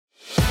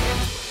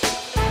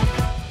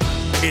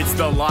It's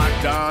the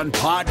Locked On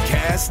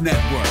Podcast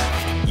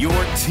Network, your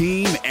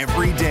team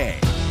every day.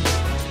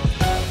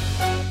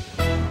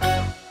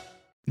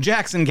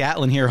 Jackson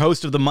Gatlin here,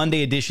 host of the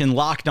Monday edition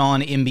Locked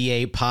On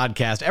NBA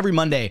podcast. Every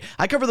Monday,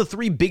 I cover the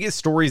three biggest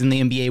stories in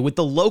the NBA with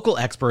the local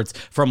experts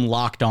from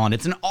Locked On.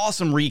 It's an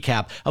awesome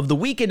recap of the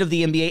weekend of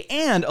the NBA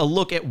and a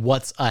look at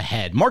what's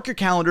ahead. Mark your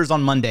calendars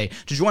on Monday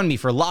to join me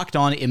for Locked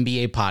On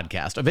NBA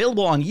podcast,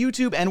 available on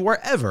YouTube and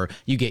wherever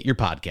you get your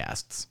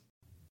podcasts.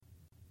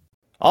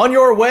 On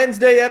your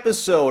Wednesday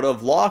episode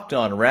of Locked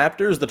On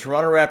Raptors, the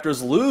Toronto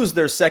Raptors lose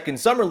their second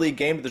Summer League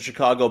game to the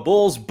Chicago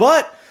Bulls,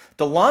 but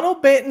Dalano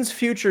Banton's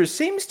future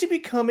seems to be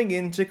coming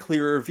into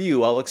clearer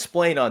view. I'll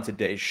explain on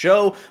today's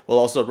show. We'll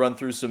also run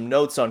through some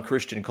notes on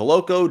Christian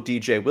Koloko,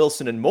 DJ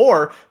Wilson, and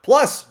more.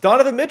 Plus,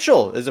 Donovan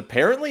Mitchell is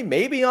apparently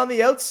maybe on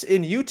the outs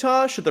in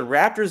Utah. Should the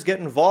Raptors get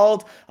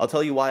involved? I'll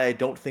tell you why I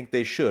don't think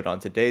they should on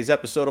today's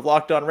episode of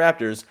Locked On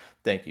Raptors.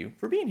 Thank you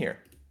for being here.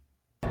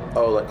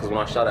 Because when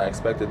I shot, I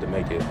expected to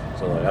make it.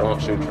 So, I don't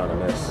shoot trying to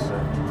miss.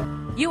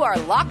 You are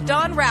Locked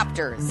On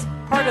Raptors,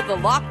 part of the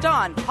Locked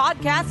On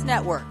Podcast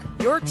Network,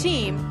 your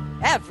team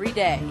every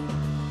day.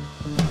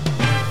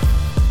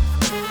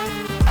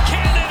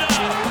 Canada,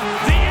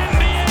 the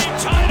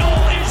NBA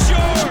title is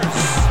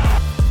yours.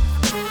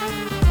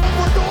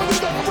 We're going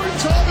to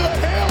overtime and a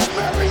Hail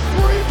Mary 3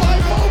 by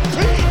Mo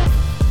Pete.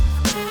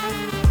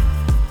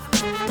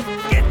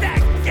 Get that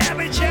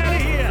garbage out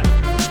of here.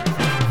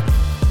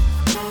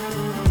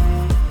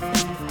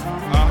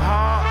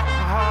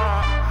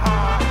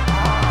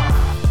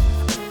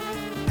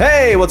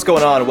 Hey, what's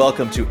going on?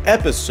 Welcome to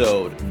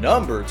episode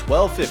number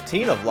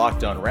 1215 of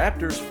Locked On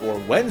Raptors for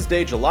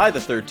Wednesday, July the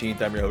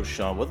 13th. I'm your host,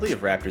 Sean Woodley of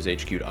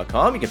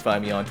RaptorsHQ.com. You can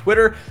find me on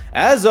Twitter,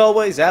 as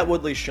always, at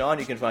WoodleySean.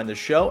 You can find the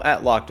show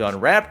at Locked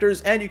On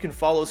Raptors, and you can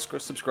follow,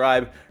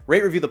 subscribe,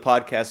 rate, review the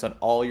podcast on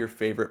all your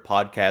favorite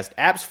podcast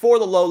apps for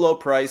the low, low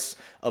price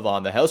of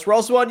On the House. We're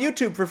also on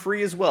YouTube for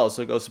free as well,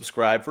 so go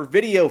subscribe for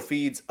video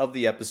feeds of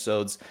the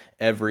episodes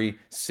every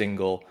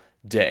single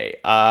day.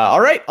 All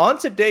right, on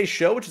today's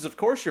show, which is of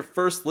course your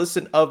first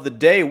listen of the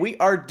day, we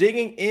are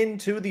digging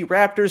into the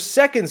Raptors'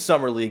 second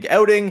Summer League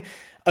outing.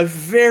 A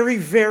very,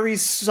 very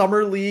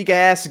Summer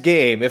League-ass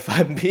game. If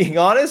I'm being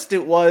honest,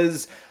 it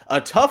was a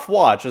tough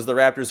watch as the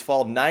Raptors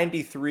fall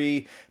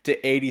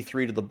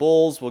 93-83 to the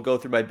Bulls. We'll go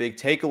through my big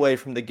takeaway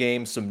from the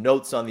game, some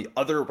notes on the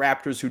other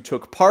Raptors who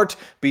took part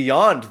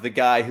beyond the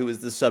guy who is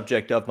the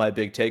subject of my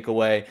big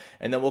takeaway,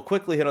 and then we'll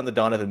quickly hit on the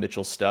Donovan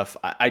Mitchell stuff.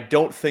 I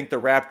don't think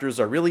the Raptors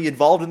are really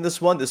involved in this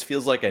one. This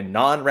feels like a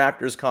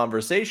non-Raptors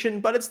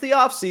conversation, but it's the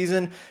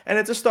offseason, and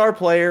it's a star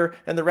player,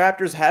 and the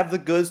Raptors have the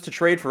goods to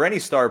trade for any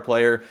star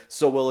player,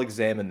 so we'll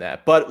examine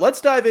that. But let's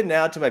dive in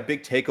now to my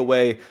big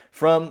takeaway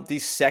from the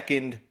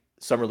second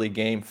Summer League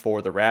game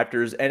for the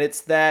Raptors, and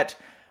it's that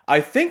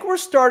I think we're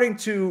starting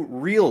to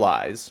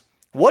realize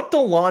what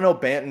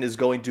Dalano Banton is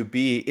going to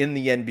be in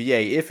the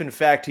NBA if, in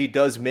fact, he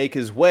does make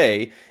his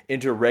way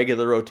into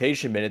regular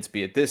rotation minutes,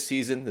 be it this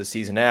season, the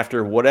season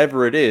after,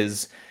 whatever it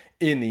is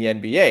in the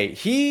NBA.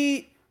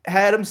 He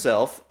had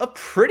himself a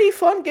pretty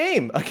fun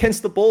game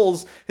against the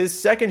Bulls, his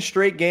second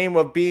straight game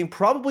of being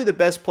probably the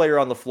best player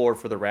on the floor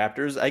for the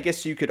Raptors. I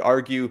guess you could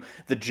argue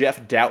the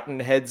Jeff Doughton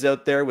heads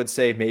out there would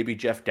say maybe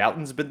Jeff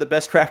Doughton's been the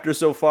best Raptor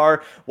so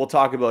far. We'll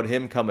talk about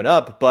him coming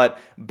up, but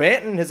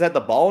Banton has had the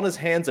ball in his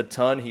hands a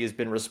ton. He has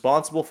been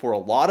responsible for a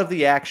lot of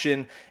the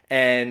action.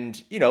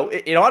 And, you know,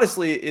 it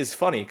honestly is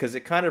funny because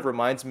it kind of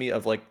reminds me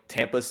of like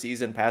Tampa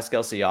season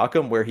Pascal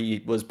Siakam, where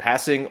he was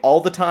passing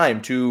all the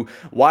time to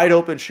wide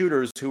open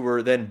shooters who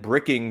were then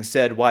bricking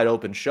said wide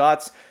open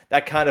shots.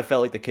 That kind of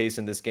felt like the case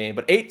in this game.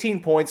 But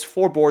 18 points,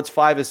 4 boards,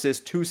 5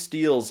 assists, 2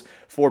 steals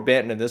for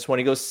Banton in this one.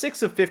 He goes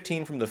 6 of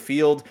 15 from the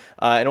field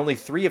and only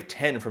 3 of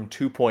 10 from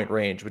 2-point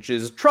range, which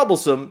is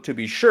troublesome to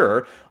be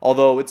sure,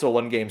 although it's a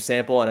one-game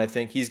sample, and I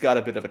think he's got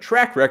a bit of a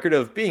track record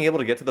of being able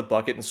to get to the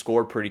bucket and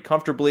score pretty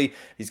comfortably.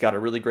 He's got a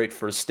really great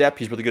first step.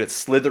 He's really good at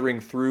slithering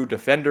through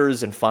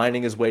defenders and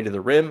finding his way to the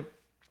rim.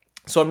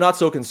 So I'm not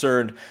so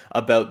concerned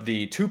about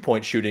the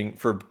 2-point shooting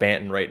for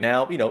Banton right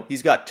now. You know,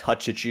 he's got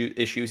touch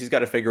issues. He's got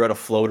to figure out a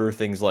floater,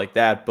 things like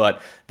that.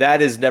 But that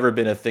has never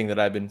been a thing that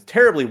I've been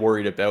terribly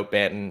worried about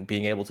Banton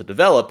being able to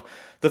develop.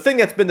 The thing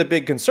that's been the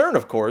big concern,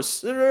 of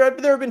course, there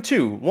have been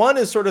two. One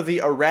is sort of the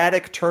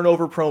erratic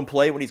turnover-prone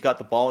play when he's got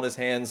the ball in his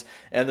hands.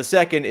 And the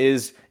second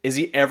is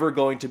he ever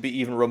going to be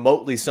even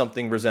remotely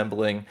something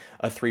resembling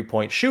a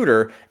 3-point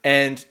shooter?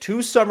 And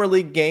 2 Summer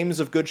League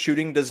games of good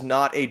shooting does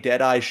not a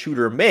dead-eye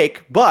shooter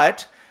make,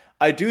 but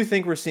I do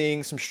think we're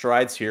seeing some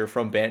strides here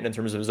from Banton in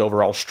terms of his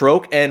overall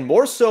stroke, and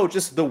more so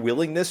just the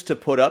willingness to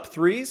put up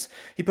threes.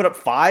 He put up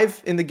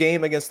 5 in the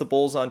game against the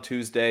Bulls on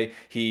Tuesday.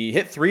 He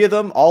hit 3 of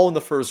them all in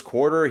the first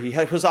quarter. He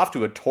was off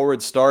to a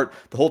torrid start.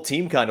 The whole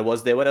team kind of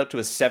was. They went out to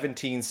a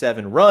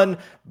 17-7 run,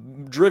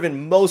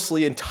 driven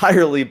mostly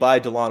entirely by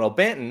Dalano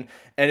Banton.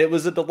 and it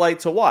was a delight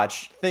to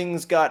watch.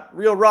 Things got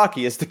real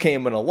rocky as the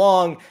game went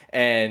along,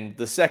 and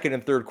the second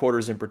and third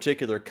quarters in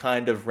particular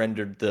kind of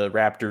rendered the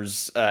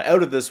Raptors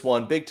out of this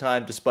one big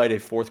time, despite a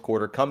fourth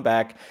quarter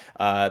comeback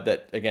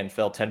that, again,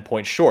 fell 10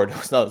 points short. It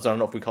was not, I don't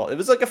know if we call it. It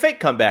was like a fake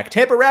comeback.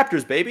 Tampa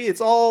Raptors, baby.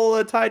 It's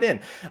all tied in.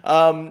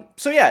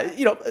 So, yeah,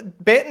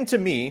 Banton to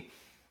me,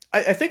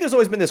 I think there's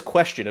always been this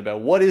question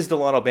about what is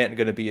Dalano Banton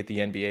going to be at the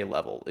NBA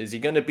level? Is he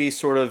going to be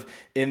sort of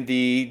in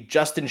the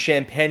Justin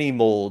Champagnie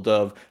mold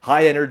of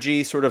high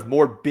energy, sort of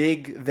more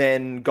big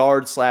than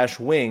guard /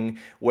 wing,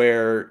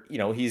 where,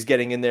 he's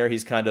getting in there,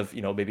 he's kind of,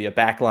 maybe a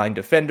backline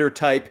defender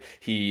type.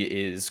 He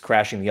is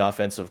crashing the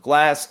offensive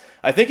glass.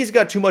 I think he's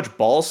got too much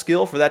ball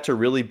skill for that to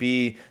really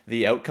be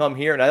the outcome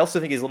here. And I also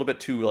think he's a little bit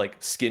too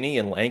skinny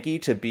and lanky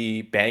to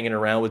be banging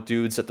around with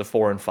dudes at the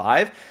 4 and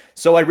 5.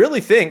 So I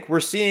really think we're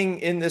seeing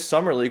in this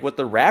summer league what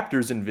the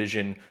Raptors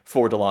envision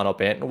for Dalano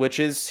Banton, which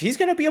is he's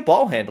going to be a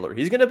ball handler.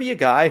 He's going to be a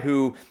guy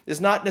who is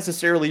not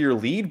necessarily your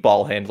lead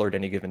ball handler at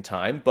any given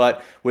time,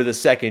 but with a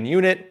second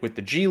unit, with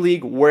the G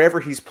League, wherever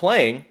he's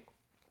playing,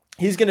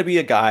 he's going to be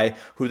a guy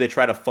who they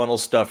try to funnel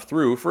stuff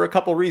through for a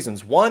couple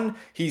reasons. One,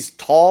 he's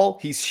tall,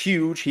 he's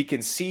huge, he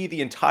can see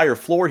the entire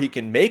floor, he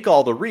can make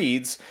all the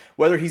reads.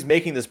 Whether he's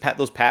making those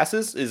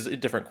passes is a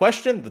different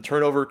question. The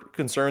turnover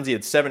concerns, he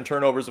had 7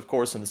 turnovers, of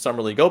course, in the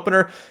Summer League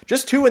opener.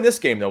 Just 2 in this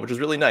game, though, which is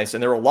really nice.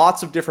 And there were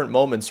lots of different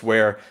moments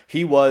where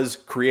he was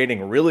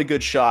creating really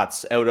good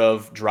shots out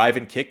of drive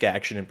and kick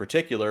action in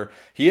particular.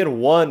 He had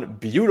one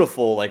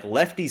beautiful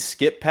lefty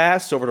skip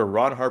pass over to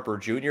Ron Harper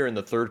Jr. in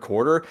the third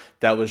quarter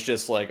that was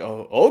just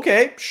oh,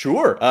 okay,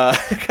 sure.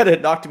 Kind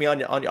of knocked me on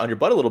your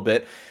butt a little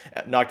bit.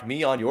 Knocked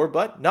me on your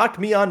butt, knocked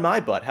me on my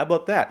butt. How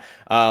about that?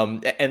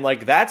 And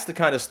that's the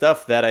kind of stuff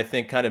that I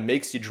think kind of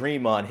makes you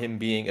dream on him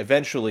being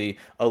eventually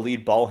a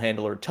lead ball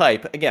handler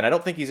type. Again, I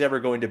don't think he's ever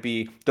going to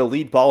be the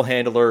lead ball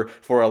handler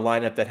for a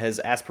lineup that has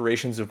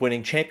aspirations of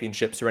winning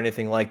championships or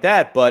anything like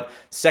that, but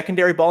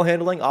secondary ball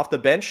handling off the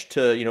bench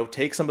to,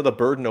 take some of the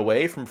burden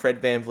away from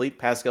Fred VanVleet,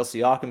 Pascal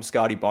Siakam,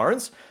 Scotty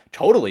Barnes,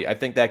 totally. I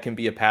think that can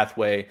be a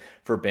pathway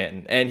for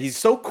Banton. And he's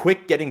so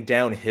quick getting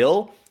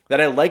downhill that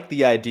I like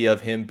the idea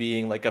of him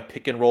being a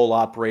pick and roll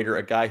operator,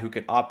 a guy who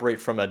can operate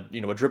from a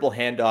dribble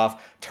handoff,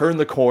 turn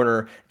the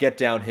corner, get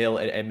downhill,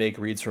 and make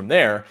reads from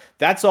there.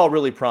 That's all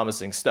really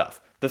promising stuff.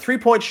 The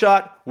 3-point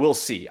shot, we'll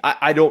see.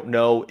 I don't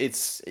know.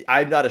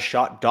 I'm not a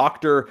shot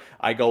doctor.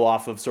 I go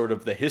off of sort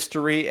of the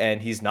history,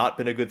 and he's not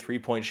been a good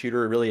 3-point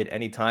shooter really at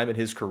any time in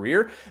his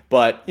career.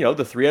 But,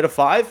 the 3 out of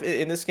 5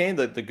 in this game,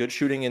 the good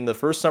shooting in the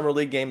first Summer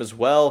League game as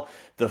well,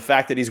 the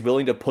fact that he's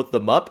willing to put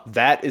them up,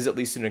 that is at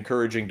least an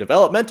encouraging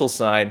developmental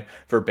sign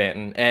for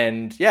Banton.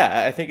 And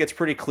yeah, I think it's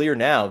pretty clear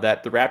now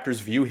that the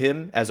Raptors view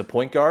him as a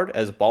point guard,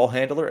 as a ball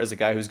handler, as a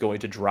guy who's going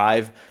to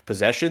drive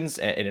possessions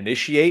and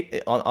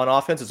initiate on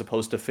offense as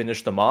opposed to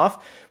finish them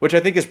off, which I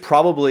think is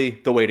probably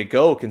the way to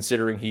go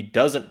considering he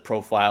doesn't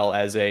profile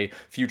as a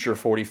future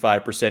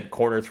 45%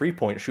 corner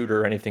 3-point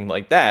shooter or anything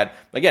like that.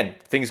 Again,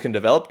 things can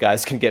develop,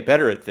 guys can get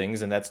better at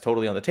things, and that's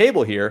totally on the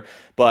table here.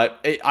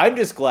 But I'm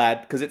just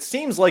glad because it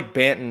seems like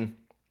Banton,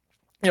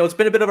 it's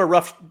been a bit of a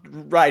rough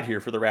ride here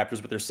for the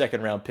Raptors with their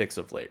second round picks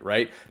of late,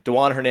 right?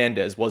 Dewan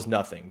Hernandez was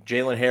nothing.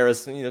 Jalen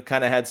Harris,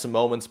 kind of had some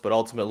moments, but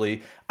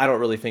ultimately, I don't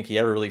really think he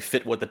ever really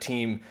fit what the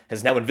team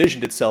has now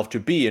envisioned itself to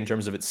be in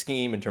terms of its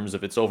scheme, in terms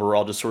of its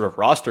overall just sort of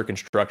roster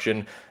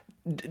construction.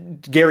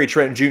 Gary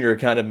Trent Jr.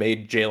 kind of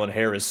made Jalen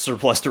Harris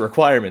surplus to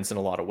requirements in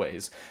a lot of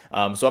ways.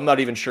 So I'm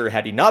not even sure,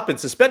 had he not been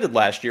suspended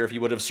last year, if he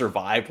would have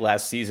survived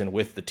last season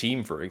with the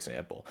team, for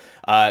example.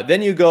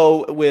 Then you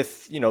go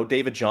with,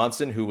 David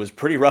Johnson, who was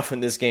pretty rough in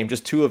this game,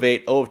 just 2 of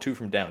 8, 0 of 2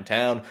 from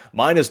downtown,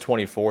 minus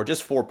 24,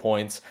 just 4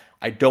 points.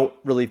 I don't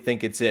really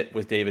think it's it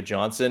with David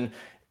Johnson.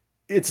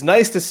 It's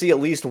nice to see at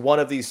least one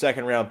of these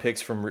second-round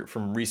picks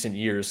from recent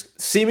years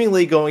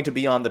seemingly going to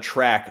be on the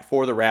track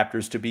for the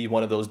Raptors to be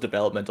one of those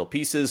developmental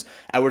pieces.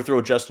 I would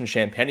throw Justin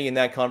Champagnie in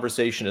that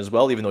conversation as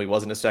well, even though he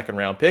wasn't a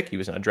second-round pick. He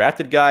was an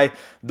undrafted guy.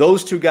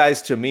 Those 2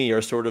 guys, to me,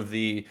 are sort of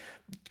the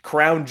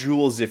crown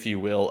jewels, if you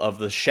will, of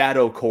the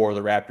shadow core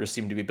the Raptors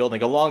seem to be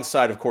building,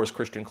 alongside, of course,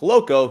 Christian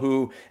Koloko,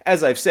 who,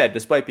 as I've said,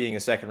 despite being a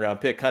second-round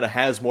pick, kind of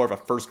has more of a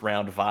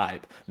first-round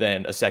vibe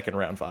than a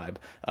second-round vibe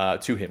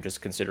to him,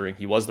 just considering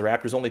he was the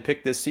Raptors' only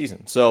pick this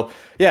season. So,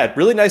 yeah,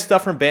 really nice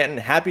stuff from Banton.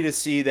 Happy to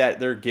see that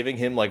they're giving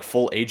him,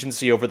 full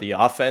agency over the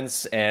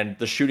offense, and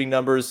the shooting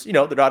numbers, they're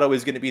not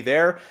always going to be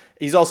there.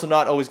 He's also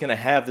not always going to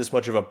have this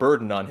much of a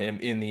burden on him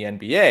in the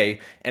NBA,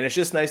 and it's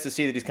just nice to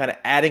see that he's kind of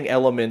adding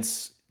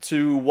elements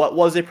to what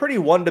was a pretty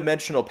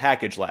one-dimensional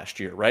package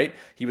last year, right?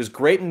 He was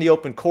great in the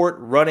open court,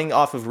 running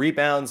off of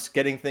rebounds,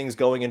 getting things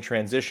going in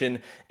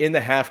transition. In the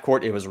half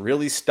court, it was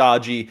really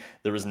stodgy.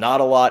 There was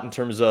not a lot in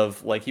terms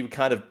of, he would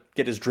kind of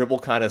get his dribble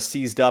kind of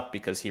seized up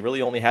because he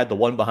really only had the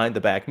one behind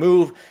the back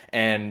move.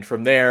 And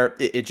from there,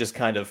 it just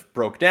kind of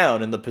broke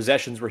down. And the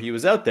possessions where he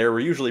was out there were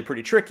usually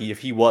pretty tricky if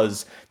he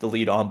was the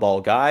lead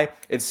on-ball guy.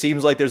 It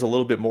seems like there's a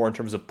little bit more in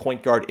terms of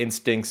point guard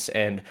instincts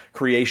and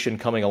creation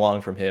coming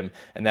along from him.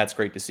 And that's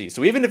great to see.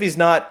 So even if he's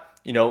not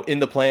in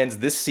the plans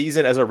this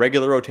season as a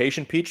regular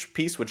rotation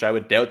piece, which I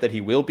would doubt that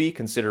he will be,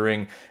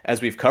 considering,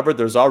 as we've covered,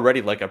 there's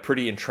already like a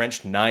pretty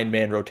entrenched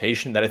 9-man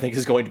rotation that I think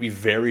is going to be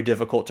very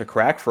difficult to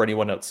crack for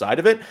anyone outside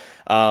of it.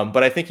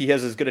 But I think he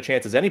has as good a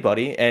chance as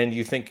anybody. And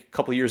you think a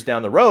couple years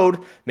down the road,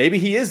 maybe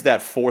he is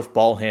that fourth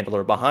ball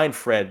handler behind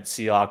Fred,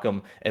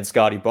 Siakam, and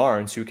Scotty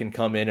Barnes who can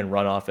come in and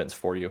run offense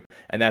for you.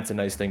 And that's a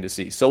nice thing to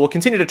see. So we'll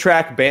continue to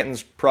track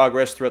Banton's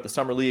progress throughout the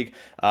summer league,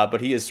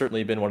 but he has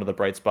certainly been one of the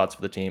bright spots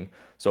for the team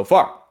so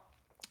far.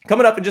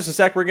 Coming up in just a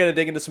sec, we're going to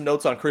dig into some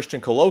notes on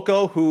Christian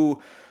Koloko,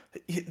 who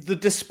the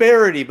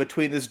disparity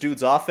between this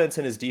dude's offense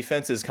and his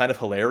defense is kind of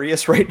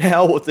hilarious right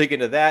now. We'll dig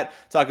into that.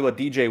 Talk about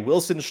DJ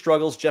Wilson's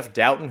struggles, Jeff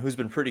Doughton, who's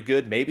been pretty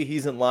good. Maybe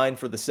he's in line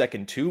for the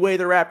second two-way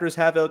the Raptors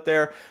have out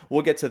there.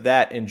 We'll get to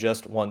that in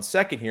just 1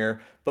 second here.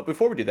 But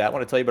before we do that, I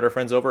want to tell you about our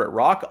friends over at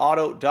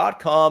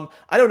rockauto.com.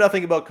 I know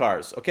nothing about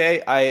cars,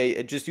 okay?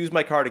 I just use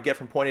my car to get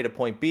from point A to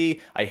point B.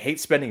 I hate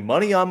spending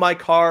money on my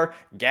car.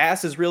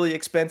 Gas is really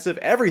expensive.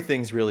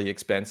 Everything's really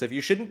expensive.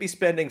 You shouldn't be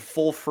spending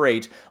full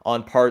freight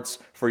on parts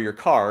for your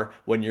car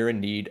when you're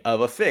in need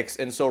of a fix.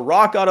 And so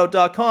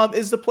rockauto.com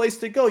is the place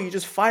to go. You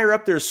just fire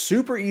up their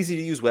super easy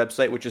to use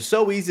website, which is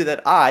so easy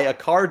that I, a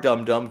car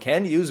dum-dum,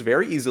 can use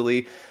very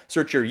easily.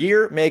 Search your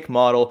year, make,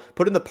 model,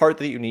 put in the part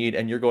that you need,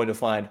 and you're going to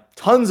find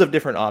tons of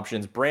different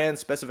options,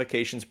 brands,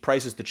 specifications,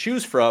 prices to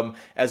choose from,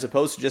 as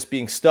opposed to just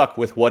being stuck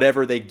with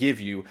whatever they give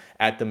you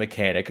at the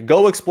mechanic.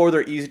 Go explore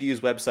their easy-to-use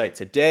website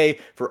today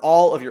for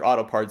all of your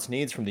auto parts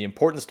needs, from the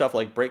important stuff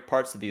like brake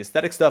parts to the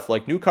aesthetic stuff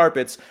like new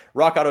carpets.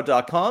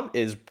 RockAuto.com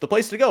is the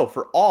place to go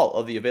for all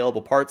of the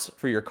available parts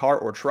for your car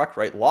or truck,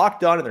 right?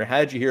 Locked on in their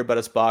How'd You Hear About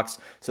Us box,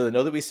 so they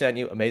know that we sent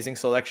you. Amazing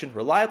selection,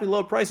 reliably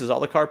low prices, all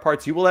the car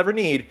parts you will ever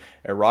need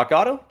at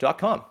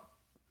RockAuto.com.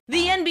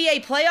 The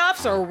NBA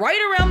playoffs are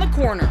right around the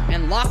corner,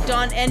 and Locked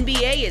On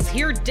NBA is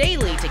here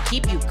daily to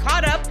keep you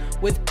caught up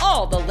with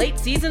all the late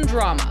season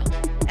drama.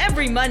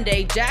 Every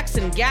Monday,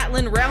 Jackson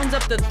Gatlin rounds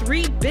up the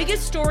 3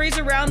 biggest stories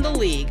around the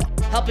league,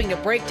 helping to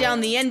break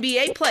down the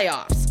NBA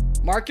playoffs.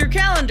 Mark your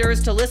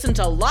calendars to listen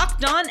to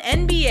Locked On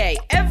NBA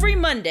every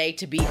Monday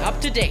to be up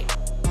to date.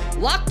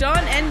 Locked On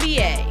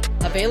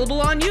NBA,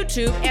 available on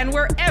YouTube and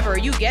wherever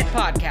you get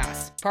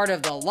podcasts. Part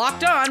of the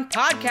Locked On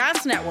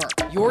Podcast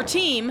Network, your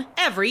team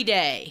every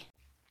day.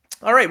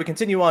 All right, we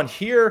continue on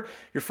here.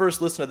 Your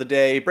first listen of the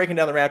day, breaking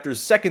down the Raptors'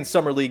 second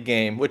Summer League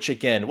game, which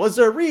again was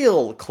a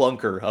real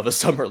clunker of a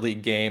Summer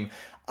League game.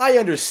 I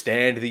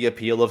understand the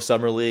appeal of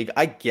Summer League.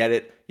 I get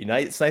it.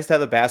 It's nice to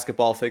have a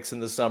basketball fix in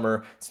the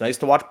summer. It's nice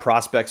to watch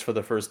prospects for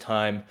the first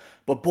time.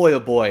 But boy, oh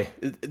boy,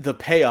 the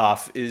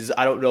payoff is,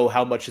 I don't know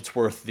how much it's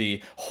worth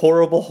the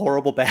horrible,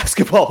 horrible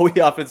basketball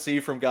we often see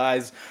from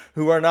guys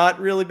who are not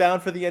really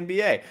bound for the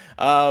NBA.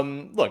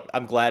 Look,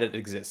 I'm glad it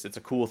exists. It's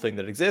a cool thing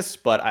that exists,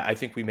 but I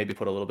think we maybe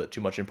put a little bit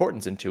too much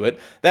importance into it.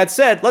 That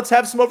said, let's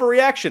have some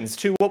overreactions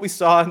to what we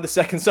saw in the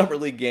second Summer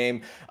League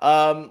game.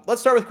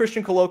 Let's start with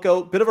Christian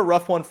Koloko. Bit of a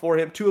rough one for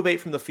him. 2 of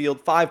 8 from the field,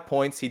 5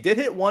 points. He did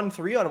hit 1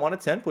 3 on 1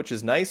 attempt, which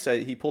is nice.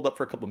 He pulled up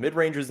for a couple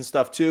mid-rangers and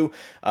stuff too,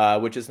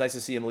 which is nice to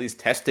see him at least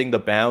testing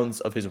the bounds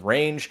of his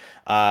range.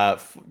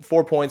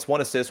 4 points,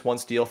 1 assist, 1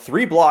 steal,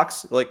 3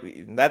 blocks. Like,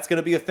 that's going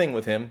to be a thing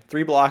with him.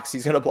 3 blocks.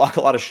 He's going to block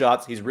a lot of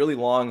shots. He's really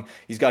long.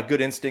 He's got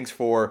good instincts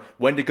for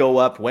when to go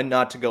up, when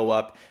not to go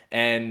up.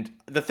 And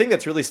the thing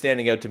that's really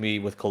standing out to me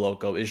with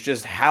Koloko is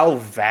just how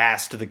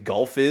vast the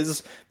gulf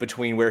is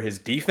between where his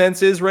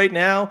defense is right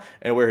now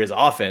and where his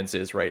offense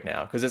is right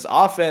now. Because his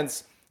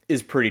offense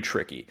is pretty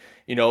tricky.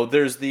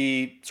 There's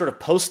the sort of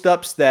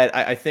post-ups that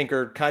I think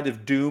are kind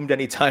of doomed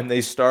anytime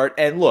they start.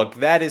 And look,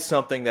 that is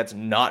something that's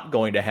not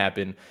going to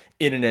happen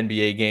in an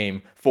NBA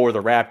game for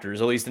the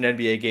Raptors, at least an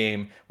NBA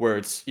game where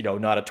it's,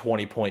 not a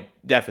 20-point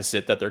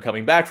deficit that they're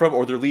coming back from,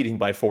 or they're leading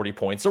by 40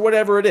 points or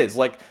whatever it is.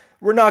 Like,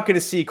 we're not going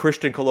to see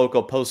Christian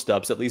Koloko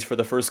post-ups, at least for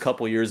the first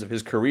couple years of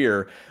his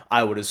career,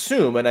 I would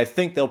assume. And I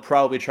think they'll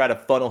probably try to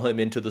funnel him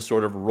into the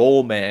sort of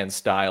roll man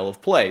style of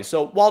play.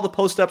 So while the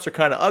post-ups are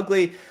kind of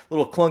ugly, a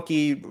little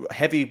clunky,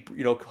 heavy,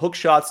 hook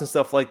shots and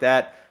stuff like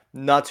that,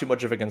 not too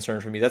much of a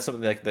concern for me. That's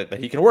something that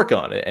he can work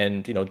on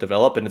and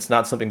develop, and it's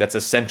not something that's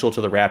essential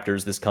to the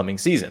Raptors this coming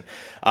season.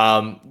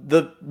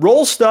 The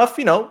roll stuff,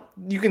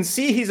 you can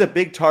see he's a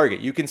big target.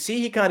 You can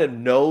see he kind of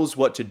knows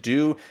what to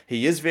do.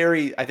 He is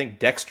very, I think,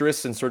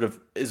 dexterous and sort of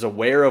is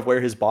aware of where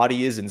his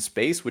body is in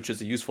space, which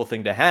is a useful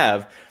thing to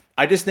have.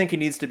 I just think he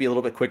needs to be a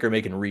little bit quicker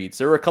making reads.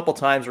 There were a couple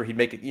times where he'd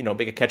make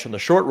a catch on the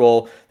short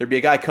roll. There'd be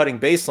a guy cutting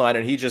baseline,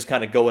 and he's just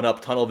kind of going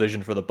up tunnel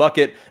vision for the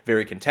bucket.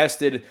 Very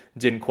contested.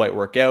 Didn't quite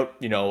work out.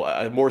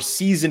 A more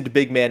seasoned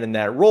big man in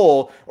that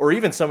role, or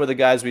even some of the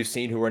guys we've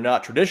seen who are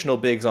not traditional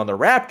bigs on the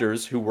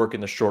Raptors who work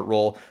in the short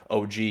roll,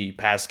 OG,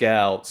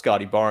 Pascal,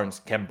 Scotty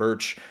Barnes, Kem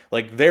Birch,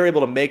 like they're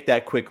able to make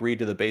that quick read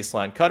to the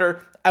baseline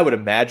cutter. I would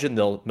imagine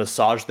they'll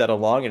massage that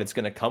along and it's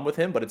going to come with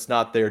him, but it's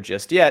not there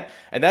just yet.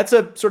 And that's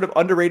a sort of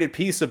underrated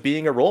piece of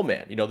being a roll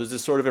man. There's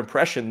this sort of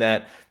impression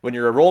that when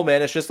you're a roll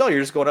man, it's just, you're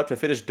just going up to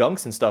finish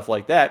dunks and stuff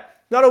like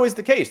that. Not always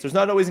the case. There's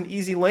not always an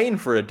easy lane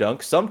for a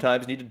dunk.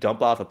 Sometimes you need to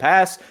dump off a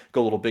pass,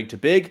 go a little big to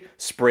big,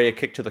 spray a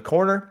kick to the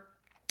corner.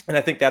 And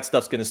I think that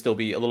stuff's going to still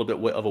be a little bit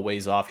of a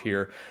ways off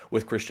here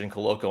with Christian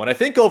Koloko. And I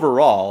think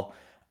overall,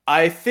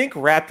 I think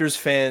Raptors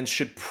fans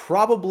should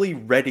probably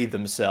ready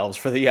themselves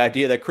for the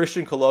idea that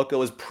Christian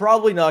Koloko is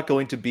probably not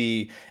going to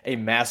be a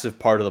massive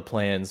part of the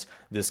plans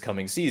this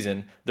coming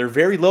season. They're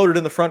very loaded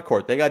in the front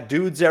court. They got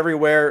dudes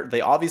everywhere.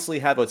 They obviously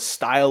have a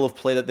style of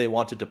play that they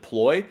want to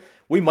deploy.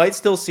 We might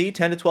still see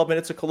 10 to 12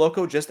 minutes of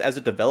Koloko just as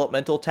a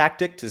developmental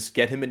tactic to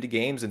get him into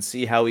games and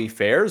see how he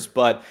fares.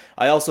 But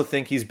I also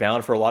think he's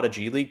bound for a lot of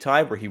G League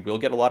time where he will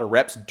get a lot of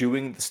reps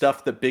doing the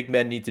stuff that big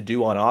men need to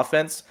do on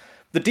offense.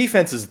 The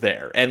defense is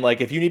there. And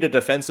like, if you need a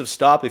defensive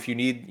stop, if you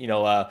need,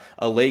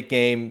 a late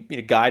game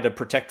guy to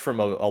protect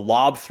from a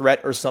lob threat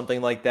or something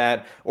like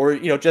that, or,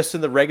 just in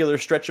the regular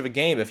stretch of a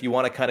game, if you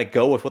want to kind of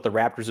go with what the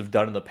Raptors have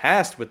done in the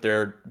past with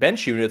their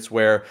bench units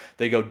where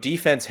they go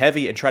defense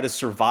heavy and try to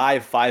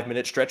survive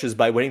 5-minute stretches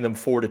by winning them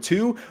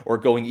 4-2 or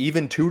going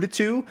even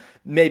 2-2,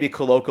 maybe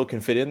Koloko can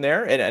fit in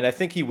there. And I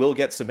think he will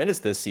get some minutes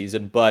this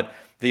season, but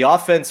the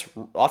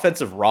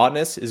offensive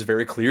rawness is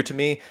very clear to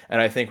me, and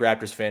I think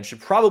Raptors fans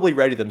should probably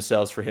ready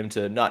themselves for him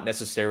to not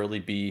necessarily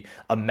be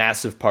a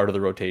massive part of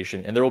the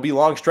rotation. And there will be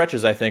long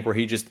stretches, I think, where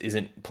he just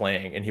isn't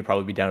playing, and he'll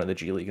probably be down in the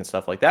G League and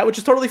stuff like that, which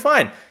is totally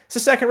fine. It's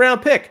a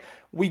second-round pick.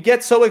 We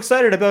get so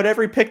excited about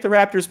every pick the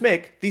Raptors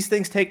make. These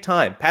things take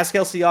time.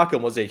 Pascal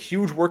Siakam was a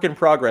huge work in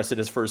progress in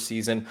his first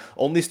season,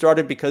 only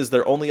started because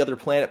their only other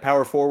plan at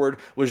power forward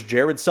was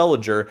Jared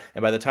Sullinger,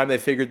 and by the time they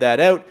figured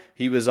that out,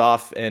 he was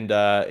off and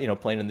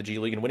playing in the G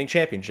League and winning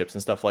championships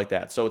and stuff like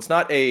that. So it's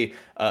not a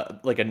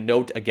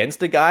note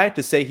against a guy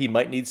to say he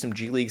might need some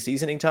G League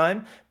seasoning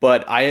time,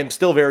 but I am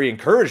still very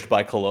encouraged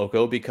by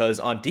Koloko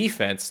because on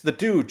defense, the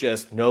dude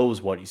just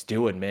knows what he's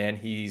doing, man.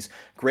 He's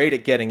great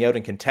at getting out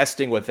and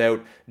contesting without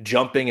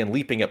jumping and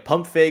leaping at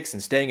pump fakes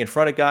and staying in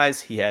front of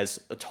guys. He has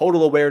a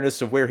total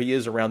awareness of where he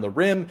is around the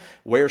rim,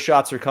 where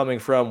shots are coming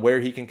from, where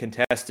he can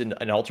contest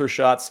and alter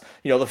shots.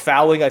 The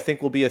fouling, I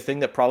think, will be a thing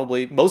that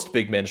probably most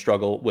big men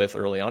struggle with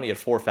early on. He had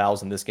 4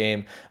 fouls in this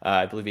game.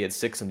 I believe he had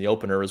 6 in the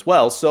opener as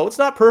well. So it's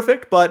not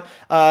perfect, but,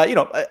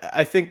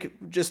 I think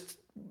just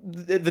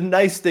the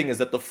nice thing is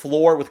that the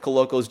floor with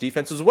Koloko's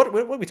defense is what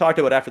we talked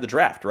about after the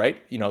draft, right?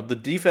 The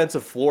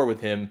defensive floor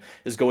with him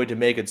is going to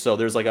make it so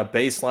there's like a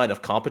baseline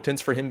of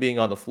competence for him being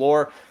on the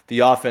floor. The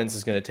offense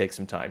is going to take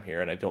some time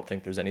here, and I don't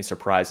think there's any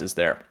surprises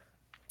there.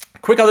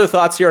 Quick other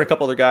thoughts here on a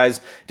couple other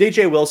guys.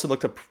 DJ Wilson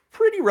looked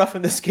pretty rough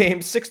in this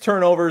game. 6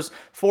 turnovers,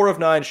 4 of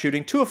 9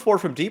 shooting, 2 of 4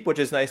 from deep, which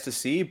is nice to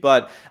see,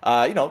 but,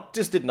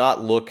 just did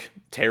not look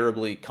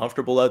terribly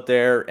comfortable out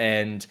there.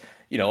 And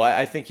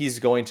I think he's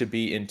going to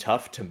be in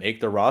tough to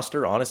make the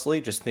roster, honestly,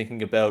 just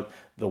thinking about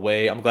the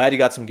way. I'm glad he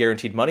got some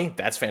guaranteed money.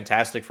 That's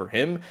fantastic for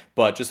him.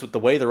 But just with the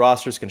way the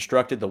roster is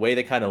constructed, the way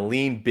they kind of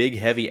lean big,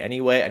 heavy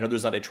anyway, I know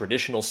there's not a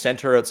traditional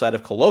center outside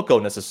of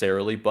Koloko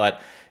necessarily,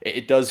 but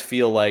it does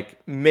feel like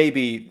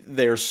maybe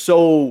they're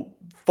so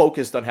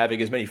focused on having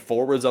as many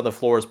forwards on the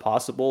floor as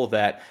possible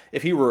that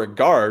if he were a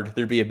guard,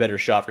 there'd be a better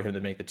shot for him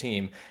to make the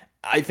team.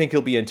 I think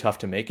he'll be in tough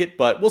to make it,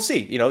 but we'll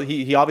see.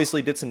 He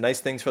obviously did some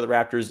nice things for the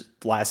Raptors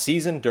last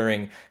season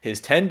during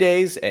his 10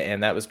 days,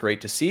 and that was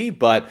great to see,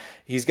 but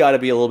he's got to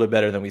be a little bit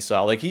better than we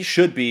saw. Like, he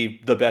should be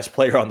the best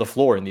player on the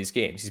floor in these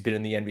games. He's been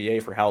in the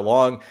NBA for how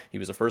long? He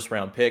was a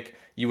first-round pick.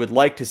 You would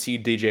like to see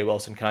DJ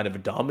Wilson kind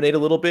of dominate a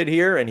little bit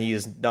here, and he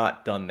has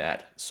not done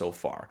that so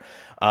far.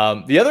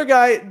 The other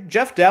guy,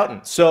 Jeff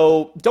Doughton.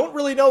 So don't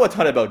really know a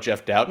ton about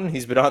Jeff Doughton.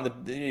 He's been on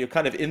the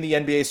kind of in the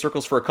NBA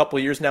circles for a couple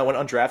of years now. Went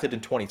undrafted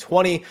in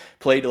 2020.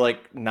 Played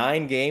like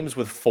 9 games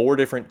with 4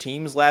 different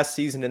teams last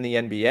season in the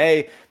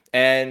NBA.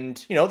 And,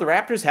 the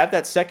Raptors have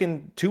that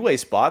second two-way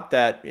spot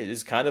that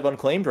is kind of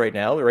unclaimed right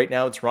now. Right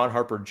now, it's Ron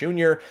Harper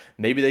Jr.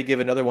 Maybe they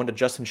give another one to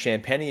Justin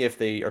Champagnie if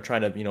they are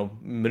trying to,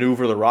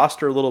 maneuver the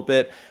roster a little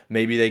bit.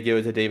 Maybe they give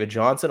it to David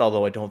Johnson,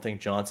 although I don't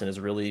think Johnson has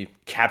really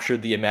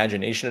captured the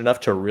imagination enough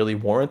to really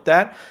warrant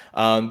that.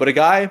 But a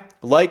guy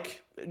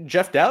like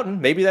Jeff Doughton,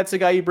 maybe that's the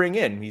guy you bring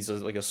in. He's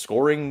like a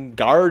scoring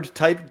guard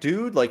type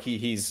dude. Like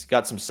he's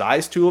got some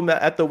size to him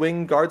at the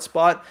wing guard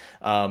spot.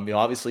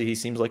 Obviously he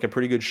seems like a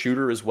pretty good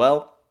shooter as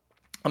well.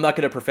 I'm not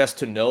going to profess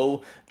to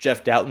know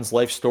Jeff Doughton's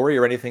life story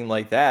or anything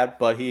like that,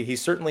 but he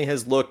certainly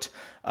has looked,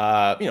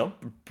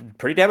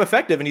 pretty damn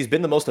effective, and he's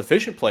been the most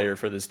efficient player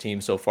for this team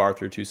so far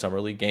through 2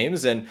 summer league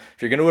games. And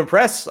if you're going to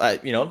impress,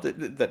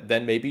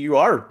 then maybe you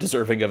are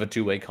deserving of a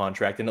 2-way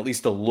contract and at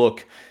least a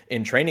look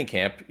in training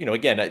camp.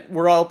 Again,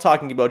 we're all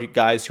talking about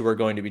guys who are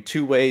going to be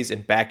 2-ways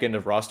and back end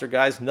of roster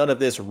guys. None of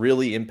this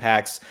really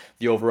impacts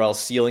the overall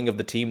ceiling of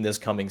the team this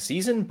coming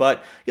season,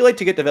 but you like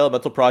to get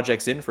developmental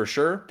projects in for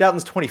sure.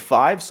 Doughton's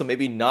 25, so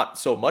maybe not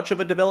so much of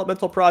a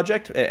developmental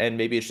project, and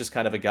maybe it's just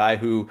kind of a guy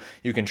who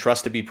you can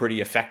trust to be pretty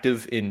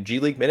effective in G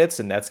League minutes,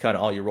 and that's kind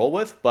of all you roll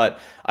with. But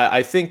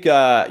I think,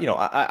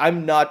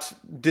 I'm not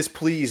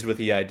displeased with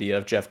the idea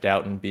of Jeff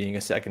Doughton being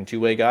a second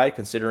 2-way guy,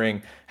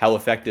 considering how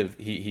effective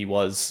he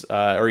was,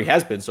 or he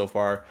has been so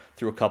far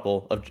through a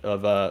couple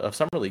of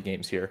summer league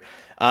games here.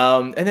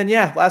 And then,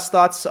 last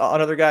thoughts on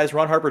other guys.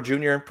 Ron Harper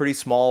Jr., pretty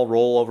small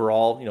role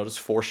overall, just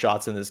 4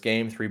 shots in this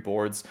game, 3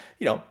 boards.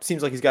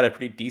 Seems like he's got a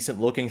pretty decent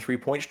looking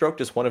 3-point stroke,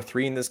 just 1 of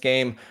 3 in this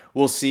game.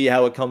 We'll see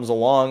how it comes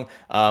along.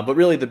 But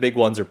really the big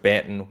ones are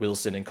Banton,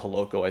 Wilson, and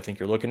Koloko, I think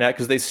you're looking at,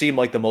 because they seem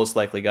like the most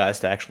likely guys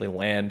to actually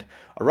land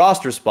a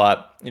roster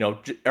spot.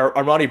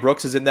 Armani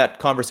Brooks is in that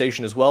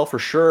conversation as well, for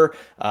sure.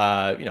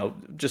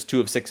 Just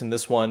 2 of 6 in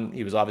this one.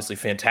 He was obviously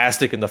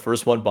fantastic in the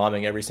first one,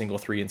 bombing every single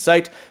 3 in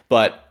sight.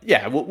 But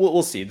yeah,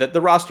 we'll see. That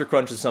the roster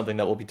crunch is something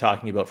that we'll be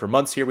talking about for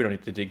months here. We don't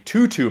need to dig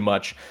too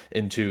much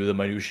into the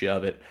minutia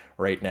of it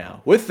right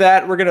now. With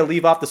that, we're going to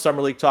leave off the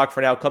Summer League talk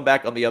for now, come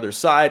back on the other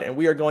side, and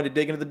we are going to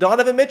dig into the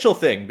Donovan Mitchell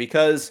thing,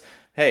 because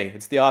hey,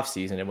 it's the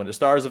offseason, and when the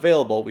star is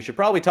available, we should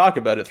probably talk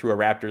about it through a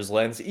Raptors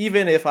lens,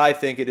 even if I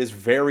think it is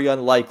very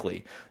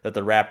unlikely that the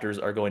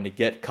Raptors are going to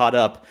get caught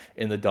up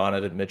in the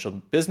Donovan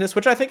Mitchell business,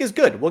 which I think is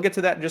good. We'll get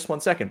to that in just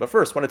one second. But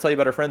first, I want to tell you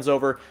about our friends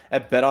over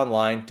at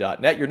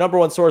betonline.net, your number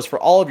one source for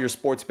all of your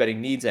sports betting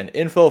needs and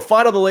info.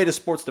 Find all the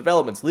latest sports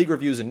developments, league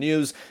reviews, and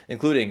news,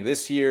 including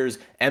this year's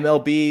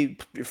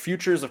MLB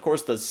futures. Of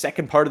course, the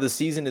second part of the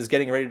season is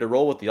getting ready to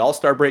roll with the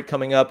All-Star break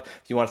coming up.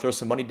 If you want to throw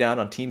some money down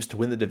on teams to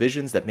win the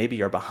divisions that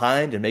maybe are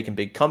behind and making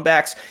big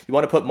comebacks, you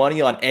want to put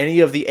money on any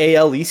of the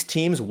AL East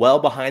teams well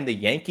behind the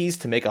Yankees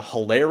to make a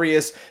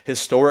hilarious,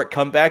 historic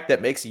comeback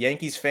that makes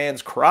Yankees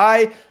fans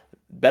cry,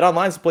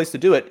 BetOnline is the place to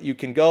do it. You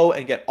can go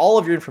and get all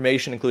of your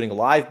information, including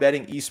live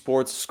betting,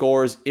 esports,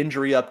 scores,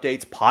 injury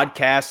updates,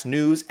 podcasts,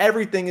 news.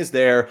 Everything is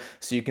there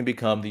so you can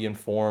become the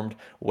informed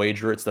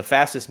wagerer. It's the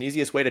fastest and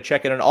easiest way to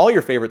check in on all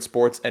your favorite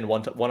sports and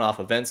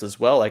one-off events as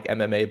well, like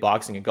MMA,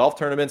 boxing, and golf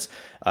tournaments.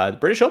 The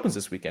British Open's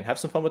this weekend. Have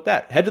some fun with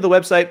that. Head to the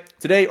website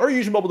today or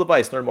use your mobile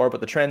device. Learn more about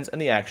the trends and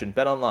the action.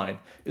 BetOnline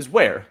is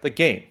where the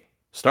game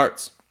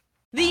starts.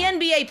 The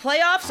NBA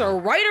playoffs are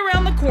right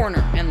around the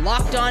corner, and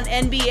Locked On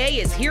NBA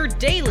is here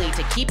daily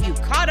to keep you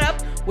caught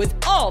up with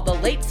all the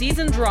late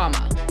season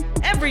drama.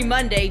 Every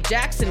Monday,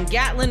 Jackson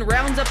Gatlin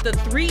rounds up the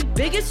 3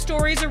 biggest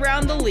stories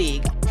around the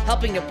league,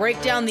 helping to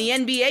break down the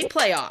NBA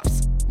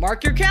playoffs.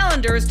 Mark your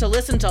calendars to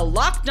listen to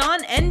Locked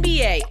On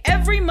NBA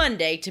every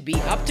Monday to be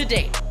up to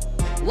date.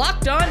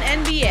 Locked On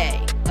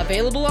NBA,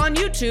 available on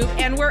YouTube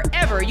and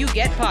wherever you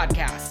get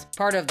podcasts.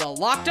 Part of the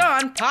Locked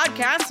On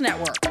Podcast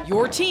Network,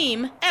 your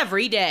team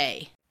every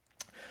day.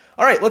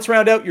 All right, let's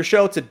round out your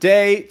show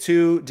today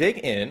to dig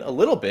in a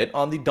little bit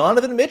on the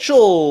Donovan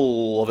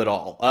Mitchell of it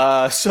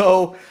all.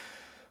 So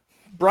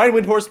Brian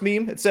Windhorst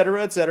meme, et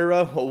cetera,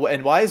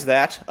 and why is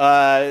that?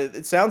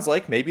 It sounds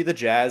like maybe the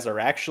Jazz are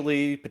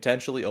actually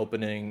potentially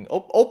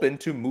open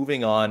to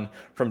moving on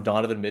from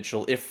Donovan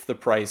Mitchell if the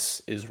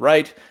price is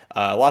right.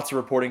 Lots of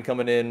reporting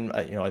coming in.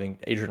 I think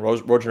Adrian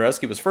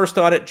Wojnarowski was first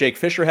on it. Jake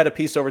Fisher had a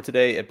piece over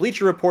today at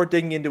Bleacher Report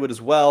digging into it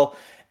as well.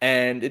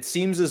 And it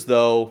seems as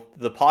though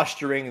the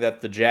posturing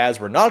that the Jazz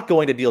were not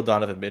going to deal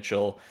Donovan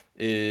Mitchell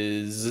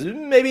is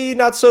maybe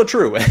not so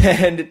true.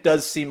 And it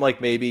does seem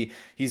like maybe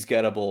he's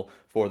gettable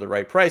for the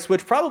right price,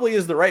 which probably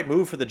is the right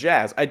move for the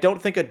Jazz. I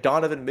don't think a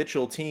Donovan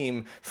Mitchell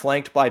team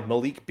flanked by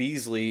Malik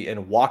Beasley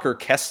and Walker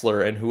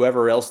Kessler and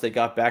whoever else they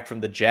got back from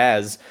the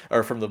Jazz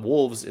or from the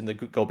Wolves in the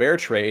Gobert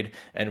trade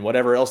and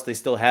whatever else they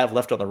still have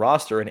left on the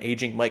roster and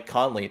aging Mike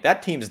Conley,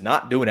 that team's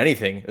not doing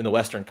anything in the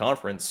Western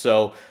Conference.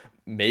 So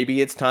maybe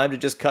it's time to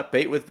just cut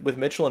bait with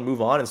Mitchell and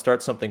move on and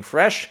start something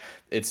fresh.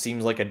 It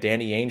seems like a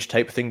Danny Ainge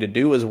type thing to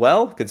do as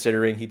well,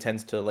 considering he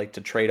tends to like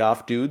to trade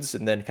off dudes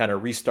and then kind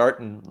of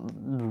restart and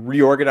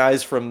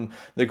reorganize from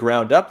the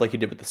ground up like he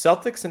did with the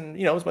Celtics. And,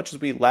 as much as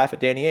we laugh at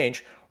Danny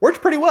Ainge,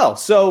 worked pretty well.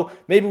 So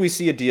maybe we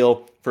see a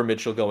deal for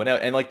Mitchell going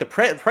out. And like the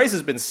price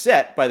has been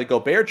set by the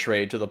Gobert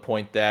trade to the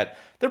point that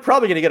they're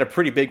probably going to get a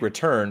pretty big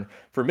return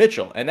for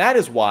Mitchell. And that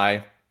is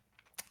why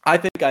I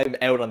think I'm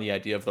out on the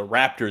idea of the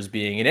Raptors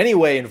being in any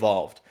way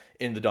involved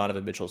in the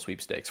Donovan Mitchell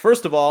sweepstakes.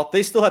 First of all,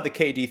 they still have the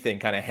KD thing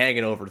kind of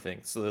hanging over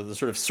things. So the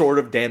sort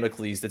of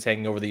Damocles that's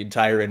hanging over the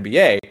entire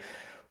NBA.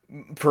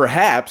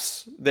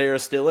 Perhaps they're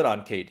still in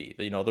on KD.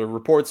 The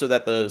reports are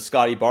that the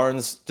Scotty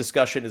Barnes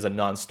discussion is a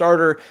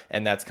non-starter,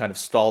 and that's kind of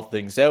stalled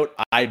things out.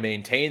 I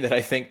maintain that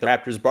I think the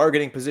Raptors'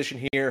 bargaining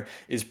position here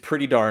is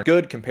pretty darn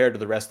good compared to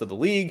the rest of the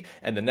league,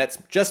 and the Nets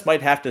just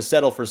might have to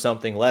settle for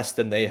something less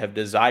than they have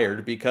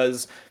desired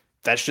because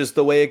that's just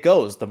the way it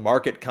goes. The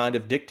market kind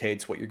of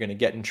dictates what you're going to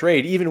get in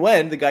trade, even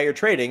when the guy you're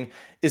trading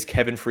is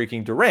Kevin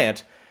freaking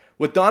Durant.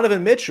 With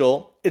Donovan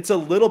Mitchell, it's a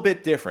little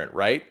bit different,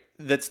 right?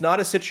 That's not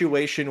a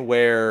situation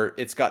where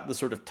it's got the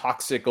sort of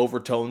toxic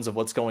overtones of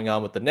what's going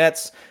on with the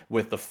Nets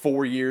with the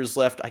 4 years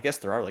left. I guess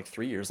there are like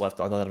 3 years left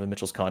on Donovan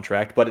Mitchell's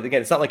contract. But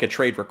again, it's not like a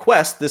trade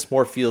request. This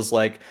more feels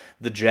like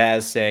the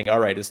Jazz saying, all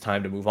right, it's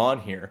time to move on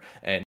here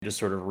and just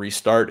sort of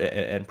restart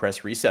and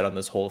press reset on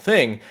this whole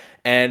thing.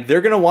 And they're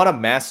going to want a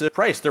massive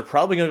price. They're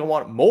probably going to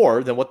want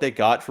more than what they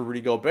got for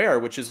Rudy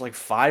Gobert, which is like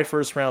 5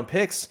 first-round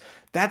picks.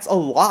 That's a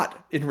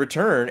lot in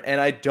return,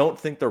 and I don't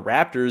think the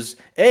Raptors,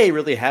 A,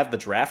 really have the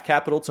draft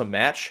capital to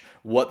match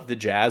what the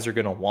Jazz are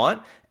going to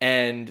want.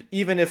 And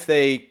even if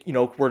they,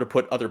 were to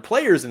put other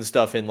players and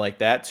stuff in like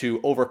that to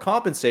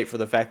overcompensate for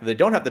the fact that they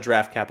don't have the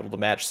draft capital to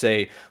match,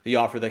 say, the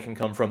offer that can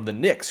come from the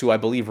Knicks, who I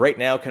believe right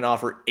now can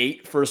offer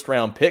 8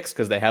 first-round picks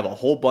because they have a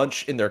whole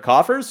bunch in their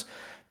coffers,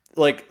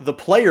 like the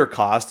player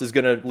cost is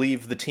going to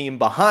leave the team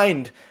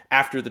behind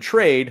after the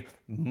trade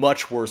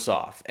much worse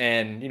off.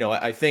 And,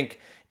 I think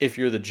if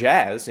you're the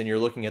Jazz and you're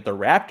looking at the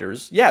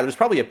Raptors, yeah, there's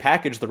probably a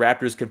package the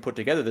Raptors can put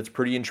together that's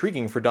pretty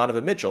intriguing for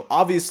Donovan Mitchell.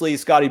 Obviously,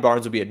 Scotty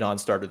Barnes would be a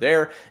non-starter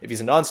there. If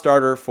he's a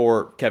non-starter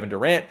for Kevin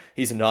Durant,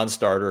 he's a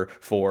non-starter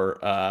for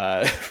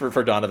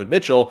Donovan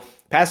Mitchell.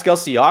 Pascal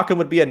Siakam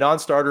would be a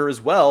non-starter as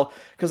well,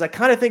 because I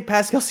kind of think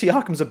Pascal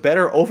Siakam's a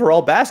better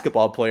overall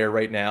basketball player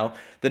right now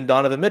than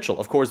Donovan Mitchell.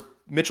 Of course,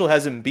 Mitchell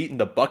hasn't beaten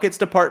the buckets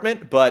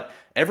department, but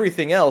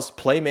everything else,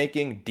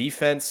 playmaking,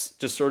 defense,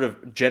 just sort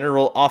of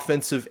general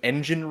offensive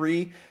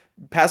enginery,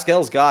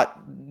 Pascal's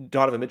got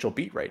Donovan Mitchell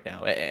beat right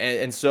now.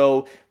 And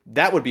so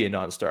that would be a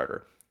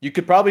non-starter. You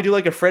could probably do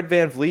like a Fred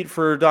VanVleet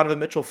for Donovan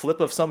Mitchell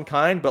flip of some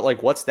kind, but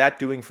like what's that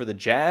doing for the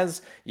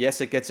Jazz? Yes,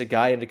 it gets a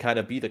guy in to kind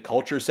of be the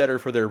culture setter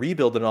for their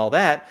rebuild and all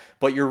that,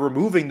 but you're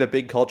removing the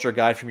big culture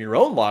guy from your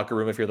own locker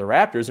room if you're the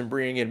Raptors and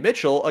bringing in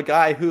Mitchell, a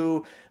guy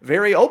who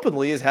very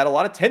openly has had a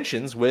lot of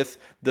tensions with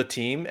the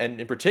team and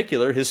in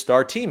particular his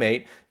star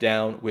teammate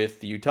down with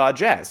the Utah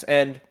Jazz.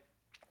 And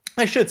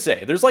I should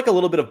say, there's like a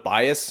little bit of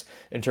bias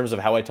in terms of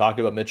how I talk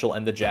about Mitchell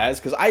and the Jazz,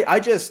 because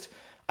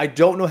I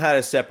don't know how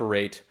to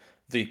separate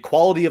the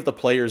quality of the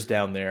players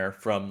down there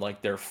from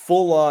like their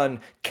full-on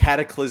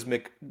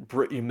cataclysmic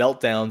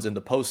meltdowns in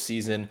the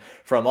postseason,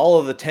 from all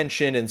of the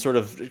tension and sort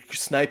of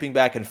sniping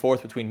back and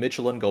forth between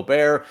Mitchell and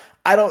Gobert.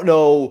 I don't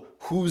know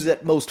who's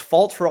at most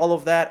fault for all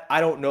of that.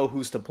 I don't know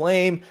who's to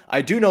blame.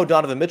 I do know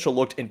Donovan Mitchell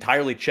looked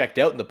entirely checked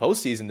out in the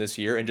postseason this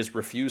year and just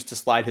refused to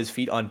slide his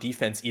feet on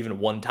defense even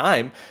one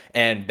time,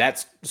 and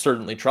that's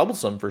certainly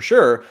troublesome for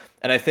sure.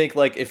 And I think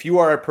like if you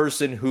are a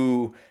person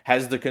who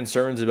has the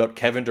concerns about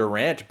Kevin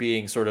Durant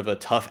being sort of a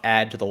tough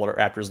add to the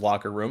Raptors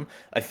locker room,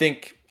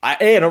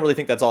 I don't really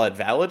think that's all that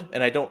valid,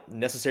 and I don't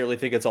necessarily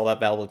think it's all that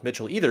valid with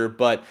Mitchell either,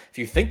 but if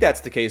you think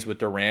that's the case with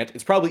Durant,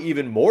 it's probably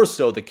even more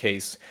so the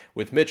case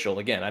with Mitchell.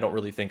 Again, I don't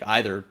really think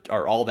either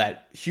are all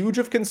that huge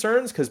of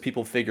concerns because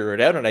people figure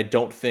it out, and I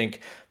don't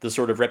think the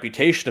sort of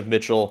reputation of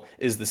Mitchell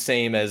is the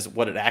same as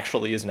what it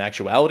actually is in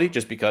actuality,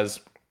 just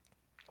because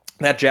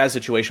that Jazz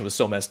situation was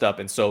so messed up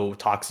and so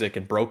toxic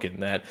and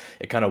broken that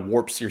it kind of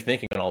warps your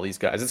thinking on all these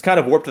guys. It's kind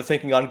of warped the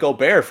thinking on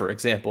Gobert, for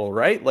example,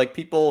 right? Like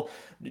people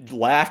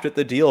laughed at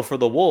the deal for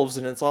the Wolves,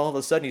 and it's all of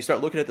a sudden you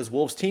start looking at this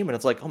Wolves team and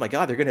it's like, oh my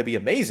God, they're going to be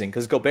amazing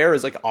because Gobert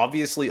is like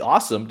obviously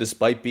awesome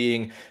despite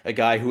being a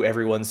guy who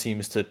everyone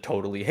seems to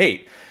totally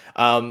hate.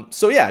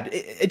 So yeah,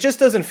 it just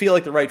doesn't feel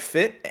like the right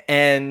fit.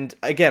 And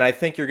again, I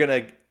think you're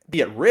going to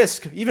be at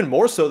risk, even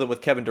more so than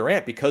with Kevin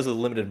Durant, because of the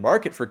limited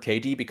market for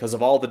KD, because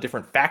of all the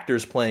different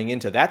factors playing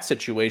into that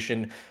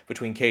situation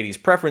between KD's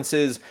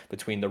preferences,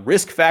 between the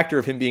risk factor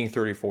of him being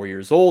 34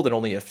 years old and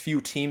only a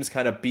few teams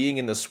kind of being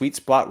in the sweet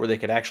spot where they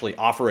could actually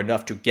offer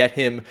enough to get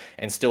him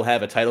and still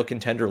have a title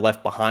contender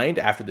left behind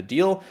after the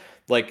deal.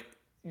 Like,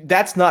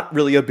 that's not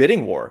really a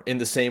bidding war in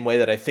the same way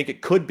that I think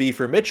it could be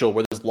for Mitchell,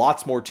 where there's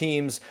lots more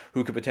teams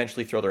who could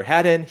potentially throw their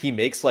hat in. He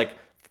makes like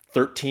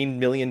 $13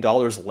 million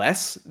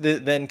less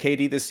than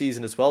KD this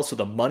season as well. So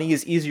the money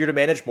is easier to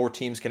manage. More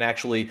teams can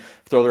actually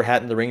throw their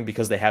hat in the ring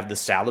because they have the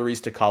salaries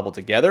to cobble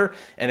together.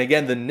 And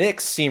again, the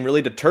Knicks seem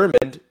really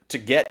determined to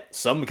get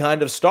some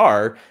kind of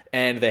star,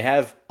 and they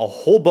have a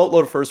whole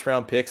boatload of first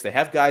round picks. They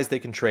have guys they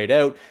can trade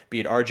out, be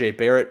it RJ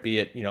Barrett, be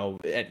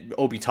it,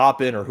 Obi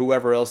Toppin or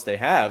whoever else they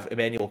have,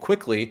 Emmanuel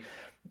Quickley.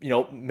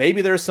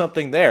 Maybe there's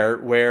something there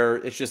where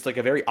it's just like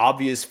a very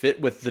obvious fit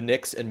with the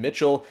Knicks and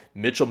Mitchell.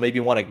 Mitchell maybe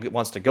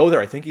wants to go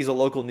there. I think he's a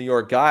local New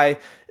York guy.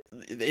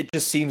 It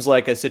just seems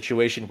like a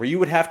situation where you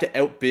would have to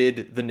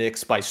outbid the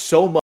Knicks by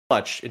so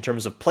much in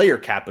terms of player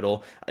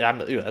capital.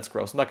 That's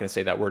gross. I'm not going to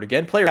say that word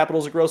again. Player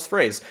capital is a gross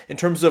phrase. In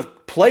terms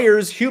of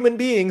players, human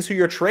beings who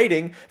you're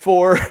trading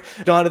for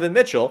Donovan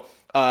Mitchell,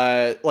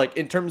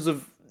 in terms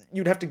of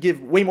you'd have to give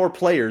way more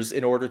players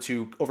in order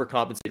to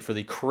overcompensate for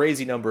the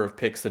crazy number of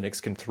picks the Knicks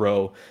can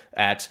throw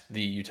at the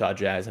Utah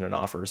Jazz in an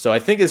offer. So I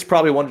think it's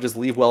probably one to just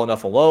leave well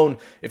enough alone.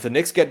 If the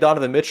Knicks get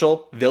Donovan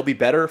Mitchell, they'll be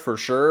better for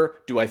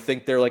sure. Do I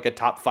think they're like a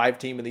top 5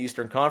 team in the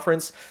Eastern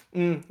Conference?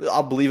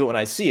 I'll believe it when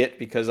I see it,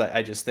 because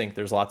I just think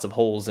there's lots of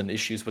holes and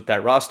issues with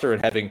that roster,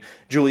 and having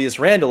Julius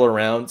Randle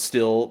around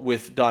still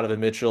with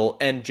Donovan Mitchell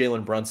and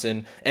Jalen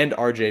Brunson and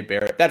RJ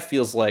Barrett, that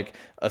feels like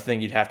a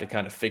thing you'd have to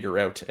kind of figure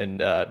out and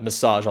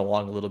massage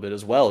along a little bit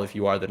as well if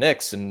you are the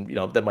Knicks, and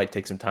that might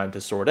take some time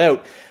to sort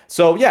out.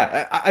 So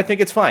yeah, I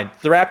think it's fine.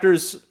 The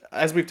Raptors,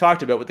 as we've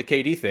talked about with the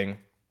KD thing,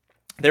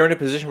 they're in a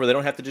position where they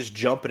don't have to just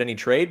jump at any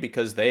trade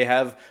because they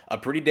have a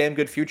pretty damn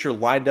good future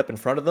lined up in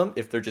front of them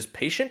if they're just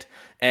patient.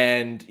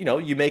 And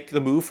you make the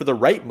move for the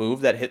right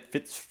move that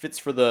fits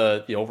for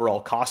the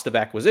overall cost of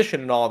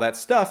acquisition and all of that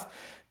stuff.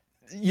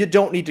 you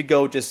don't need to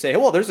go just say,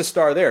 well, there's a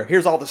star there.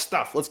 Here's all the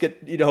stuff. Let's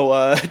get,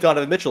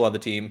 Donovan Mitchell on the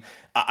team.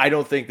 I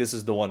don't think this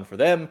is the one for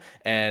them.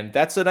 And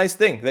that's a nice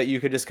thing that you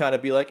could just kind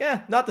of be like,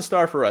 not the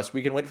star for us.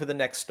 We can wait for the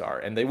next star.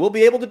 And they will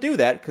be able to do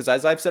that because,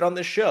 as I've said on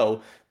this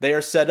show, they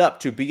are set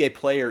up to be a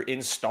player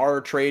in star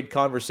trade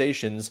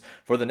conversations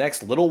for the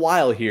next little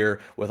while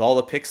here with all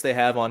the picks they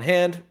have on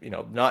hand,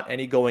 not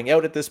any going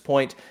out at this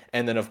point.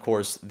 And then, of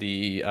course,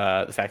 the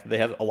fact that they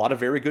have a lot of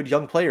very good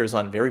young players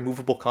on very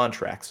movable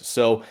contracts.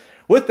 So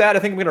with that, I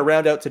think I'm going to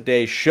round out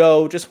today's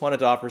show. Just wanted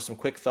to offer some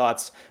quick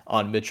thoughts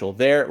on Mitchell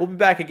there. We'll be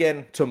back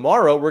again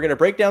tomorrow. We're going to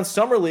break down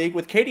Summer League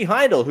with Katie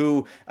Heindel,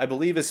 who I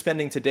believe is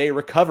spending today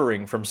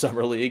recovering from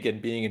Summer League and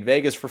being in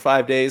Vegas for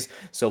 5 days.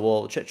 So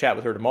we'll chat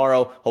with her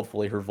tomorrow.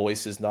 Hopefully her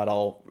voice is not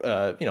all,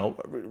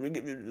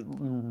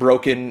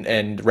 broken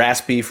and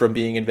raspy from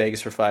being in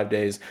Vegas for 5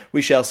 days.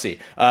 We shall see.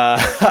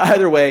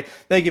 Either way,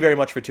 thank you very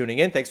much for tuning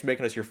in. Thanks for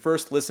making us your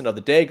first listen of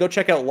the day. Go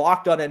check out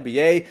Locked On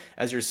NBA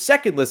as your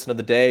second listen of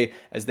the day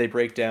as they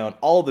break down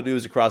all the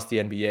news across the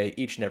NBA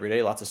each and every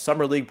day. Lots of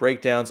Summer League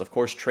breakdowns, of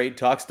course, trade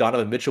talks.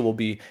 Donovan Mitchell will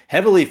be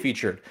heavily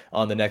featured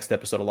on the next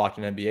episode of Locked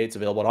On NBA. It's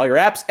available on all your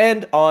apps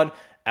and on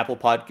Apple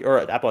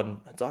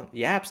it's on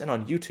the apps and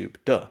on YouTube.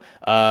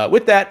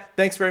 With that,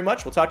 thanks very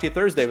much. We'll talk to you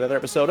Thursday with another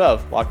episode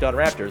of Locked On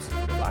Raptors.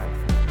 Goodbye.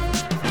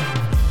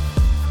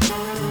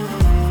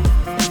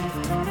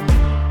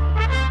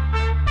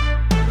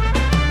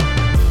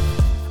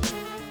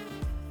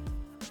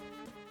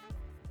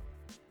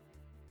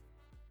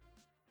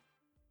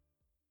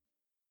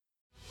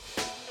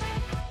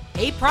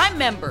 Hey, Prime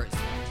members,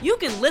 you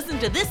can listen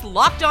to this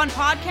Locked On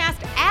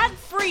podcast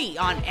ad-free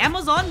on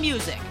Amazon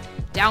Music.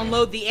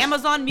 Download the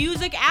Amazon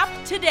Music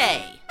app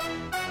today.